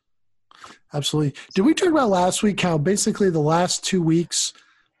 Absolutely. Did we talk about last week how basically the last 2 weeks,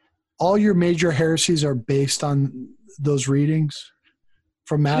 all your major heresies are based on those readings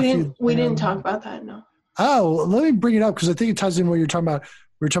from Matthew. We didn't talk about that, no. Oh, let me bring it up because I think it ties in what you're talking about.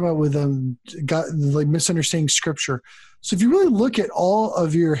 We were talking about with like misunderstanding scripture. So if you really look at all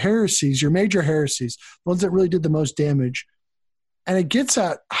of your heresies, your major heresies, the ones that really did the most damage, and it gets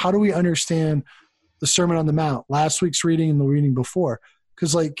at how do we understand the Sermon on the Mount, last week's reading and the reading before.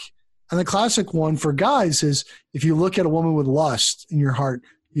 Because and the classic one for guys is if you look at a woman with lust in your heart,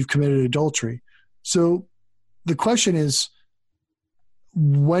 you've committed adultery. So the question is,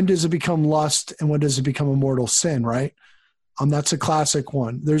 when does it become lust and when does it become a mortal sin, right? That's a classic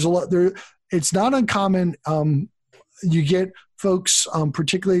one. There's a lot there. It's not uncommon. You get folks,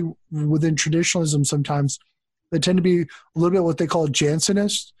 particularly within traditionalism sometimes, that tend to be a little bit what they call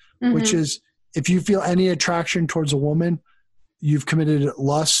Jansenist, which is if you feel any attraction towards a woman, you've committed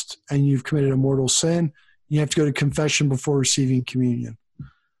lust and you've committed a mortal sin. You have to go to confession before receiving communion.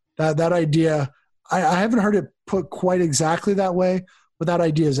 That idea, I haven't heard it put quite exactly that way, but that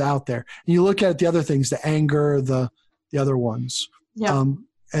idea is out there. And you look at the other things, the anger, the other ones. Yeah.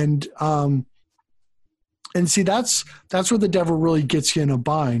 And see, that's where the devil really gets you in a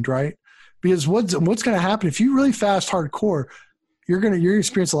bind, right? Because what's going to happen if you really fast hardcore, you're going to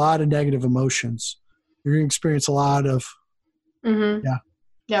experience a lot of negative emotions. You're going to experience a lot of, Yeah.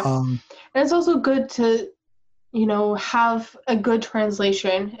 And it's also good to, have a good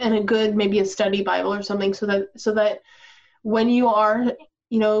translation and a good, maybe a study Bible or something so that when you are,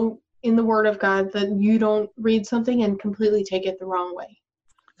 in the Word of God, that you don't read something and completely take it the wrong way.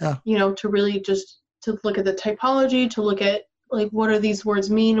 Yeah. To really just to look at the typology, to look at what do these words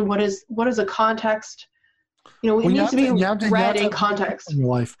mean? What is a context? It needs to be read in context. In your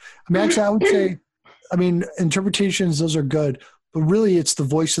life. Actually, I would say, interpretations, those are good, but really it's the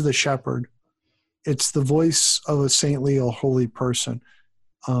voice of the shepherd. It's the voice of a saintly or holy person.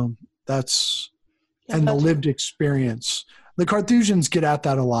 The lived experience. The Carthusians get at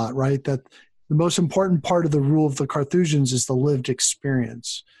that a lot, right? That the most important part of the rule of the Carthusians is the lived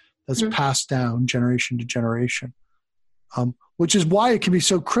experience that's passed down generation to generation, which is why it can be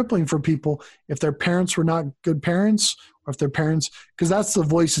so crippling for people if their parents were not good parents or if their parents, because that's the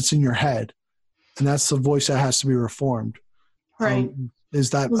voice that's in your head, and that's the voice that has to be reformed. Right. Is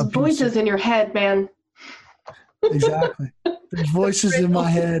that those voices in your head, man? Exactly. There's voices in my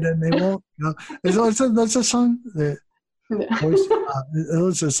head, and they won't. That's a song.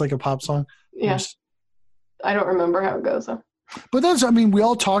 Voice, it's like a pop song. Yeah. I don't remember how it goes though. But we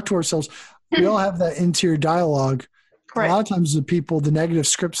all talk to ourselves. We all have that interior dialogue. Right. A lot of times the negative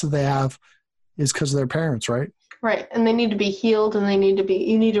scripts that they have is because of their parents, right? Right. And they need to be healed, and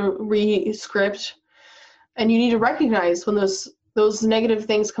you need to re-script, and you need to recognize when those negative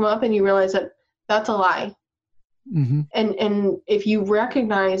things come up and you realize that that's a lie. And if you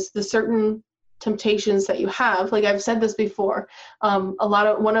recognize the certain temptations that you have, like I've said this before,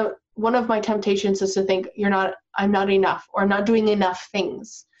 one of my temptations is to think I'm not enough, or I'm not doing enough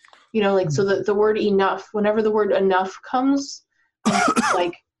things, so that the word enough, whenever the word enough comes, I'm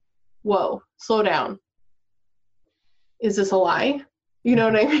like, whoa, slow down. Is this a lie? You know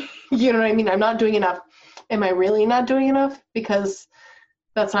what I mean? You know what I mean? I'm not doing enough. Am I really not doing enough? Because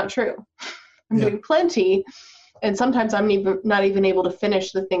that's not true. I'm doing plenty. And sometimes I'm not even able to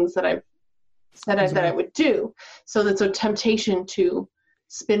finish the things that I've said that I would do. So that's a temptation to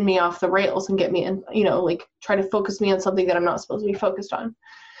spin me off the rails and get me in, try to focus me on something that I'm not supposed to be focused on.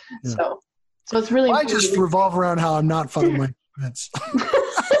 Yeah. So it's really important. I just revolve around how I'm not following my friends.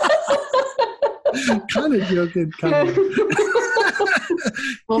 Kind of joking.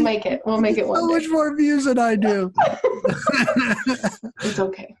 We'll make it one day. So much more views than I do. It's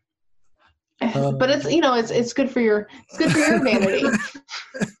okay. But it's good for your vanity.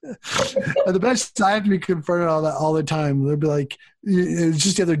 The best, I have to be confronted on that all the time. They'll be like, it was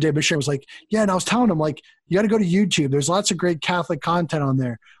just the other day, Bashir was like, yeah, and I was telling him, like, you got to go to YouTube. There's lots of great Catholic content on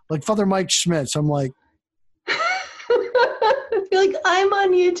there, like Father Mike Schmitz. I'm like, I feel like I'm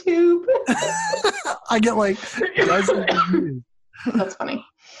on YouTube. I get like, that's funny.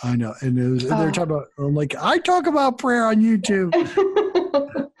 I know, and they're talking about. I'm like, I talk about prayer on YouTube.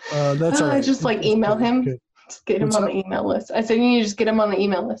 That's all right. I just email him. Good. Just get him on the email list. I said you need to just get him on the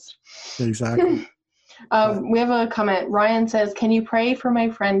email list. Exactly. We have a comment. Ryan says, "Can you pray for my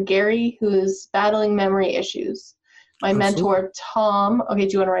friend Gary, who is battling memory issues? My mentor Tom." Okay,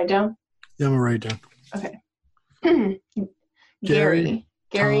 do you want to write it down? Yeah, I'm gonna write it down. Okay. Gary,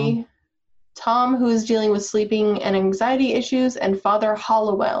 Tom, who is dealing with sleeping and anxiety issues, and Father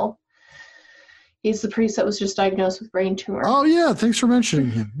Hollowell. He's the priest that was just diagnosed with brain tumor. Oh, yeah. Thanks for mentioning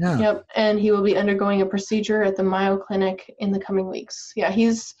him. Yeah. Yep. And he will be undergoing a procedure at the Mayo Clinic in the coming weeks. Yeah,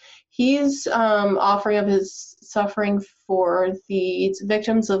 he's He's offering up his suffering for the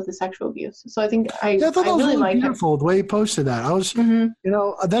victims of the sexual abuse. So I think I thought that was really like beautiful the way he posted that. I was,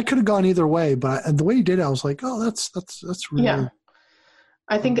 that could have gone either way, but the way he did it, I was like, oh, that's really. Yeah,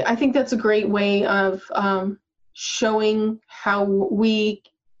 I think that's a great way of showing how we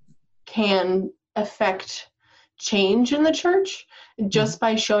can affect change in the church just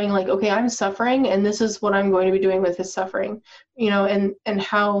by showing like, okay, I'm suffering and this is what I'm going to be doing with his suffering, and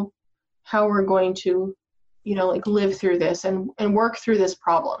how we're going to, like live through this and work through this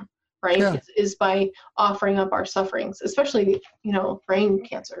problem, right? Yeah. Is by offering up our sufferings, especially, brain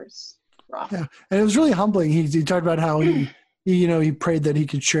cancers. Rough. Yeah. And it was really humbling. He talked about how he prayed that he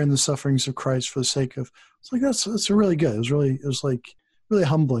could share in the sufferings of Christ for the sake of, it's like, that's really good. It was like really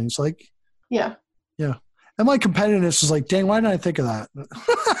humbling. It's like, yeah. Yeah. And my competitiveness is like, dang, why didn't I think of that?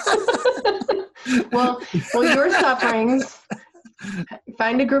 well, your sufferings,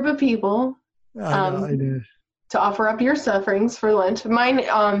 find a group of people I did. to offer up your sufferings for Lent. Mine,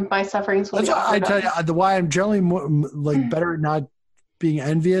 my sufferings will be offered I tell up. you, the why I'm generally more, better at not being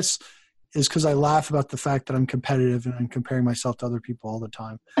envious is because I laugh about the fact that I'm competitive and I'm comparing myself to other people all the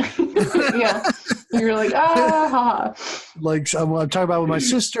time. Yeah. You're like, ha. Like, I'm talking about with my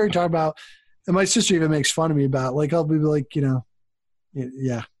sister, and my sister even makes fun of me about, like, I'll be like, yeah.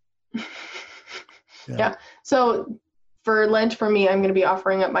 Yeah. So for Lent, for me, I'm going to be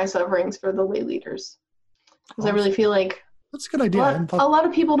offering up my sufferings for the lay leaders. Because I really feel like that's a good idea. A lot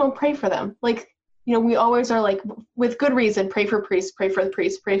of people don't pray for them. Like, we always are like, with good reason, pray for priests, pray for the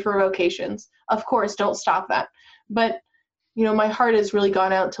priests, pray for vocations. Of course, don't stop that. But, my heart has really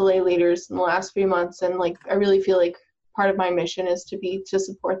gone out to lay leaders in the last few months. And like, I really feel like part of my mission is to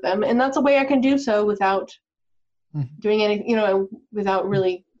support them. And that's a way I can do so without doing anything, without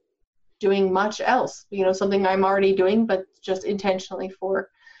really doing much else, something I'm already doing, but just intentionally for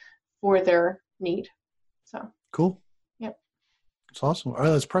their need. So cool. Yep. It's awesome. All right,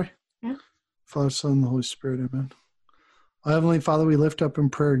 let's pray. Yeah. Father, Son, and the Holy Spirit, amen. Our Heavenly Father, we lift up in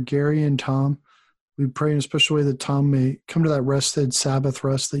prayer Gary and Tom. We pray in a special way that Tom may come to that rested Sabbath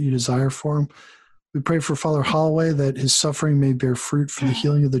rest that you desire for him. We pray for Father Holloway that his suffering may bear fruit for the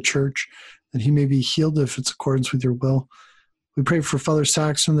healing of the church, that he may be healed if it's accordance with your will. We pray for Father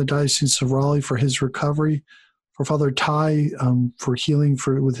Saxon, the Diocese of Raleigh, for his recovery, for Father Ty, for healing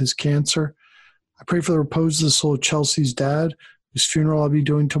with his cancer. I pray for the repose of the soul of Chelsea's dad, whose funeral I'll be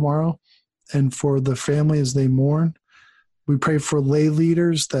doing tomorrow, and for the family as they mourn. We pray for lay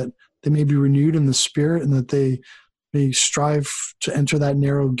leaders that they may be renewed in the spirit and that they may strive to enter that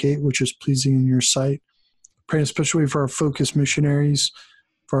narrow gate which is pleasing in your sight. Pray especially for our focus missionaries,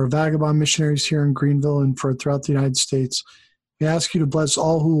 for our vagabond missionaries here in Greenville and for throughout the United States. We ask you to bless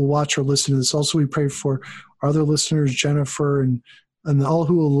all who will watch or listen to this. Also, we pray for our other listeners, Jennifer, and all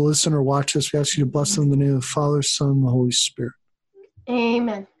who will listen or watch this. We ask you to bless them in the name of the Father, Son, and the Holy Spirit.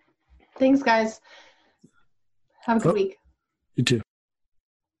 Amen. Thanks, guys. Have a good week. You too.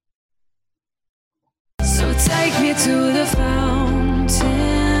 So take me to the fountain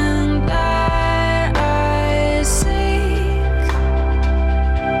that I seek.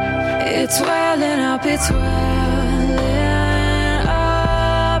 It's welling up, it's welling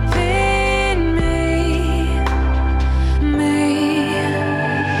up in me.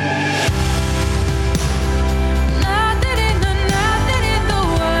 Nothing in the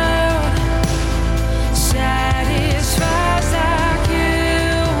world satisfies like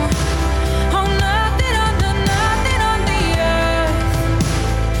you. Oh, nothing on the earth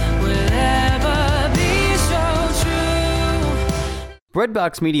will ever be so true.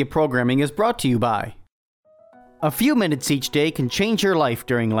 Breadbox Media programming is brought to you by. A few minutes each day can change your life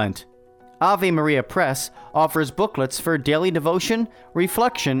during Lent. Ave Maria Press offers booklets for daily devotion,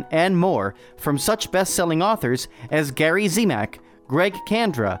 reflection, and more from such best-selling authors as Gary Zimak, Greg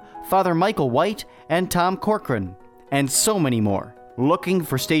Kandra, Father Michael White, and Tom Corcoran, and so many more. Looking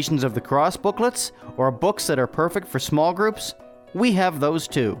for Stations of the Cross booklets or books that are perfect for small groups? We have those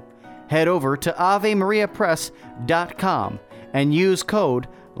too. Head over to AveMariaPress.com and use code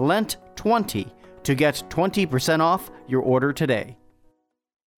LENT20 to get 20% off your order today.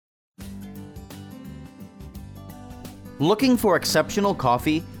 Looking for exceptional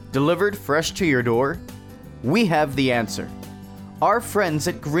coffee delivered fresh to your door? We have the answer. Our friends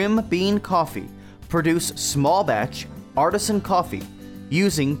at Grim Bean Coffee produce small batch artisan coffee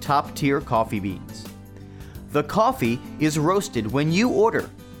using top-tier coffee beans. The coffee is roasted when you order,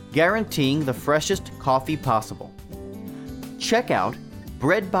 guaranteeing the freshest coffee possible. Check out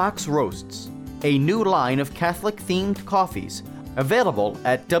Breadbox Roasts, a new line of Catholic-themed coffees available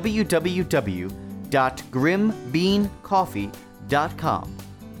at www.grimbeancoffee.com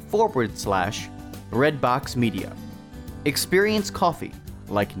coffee.com/redboxmedia. Experience coffee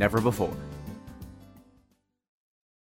like never before.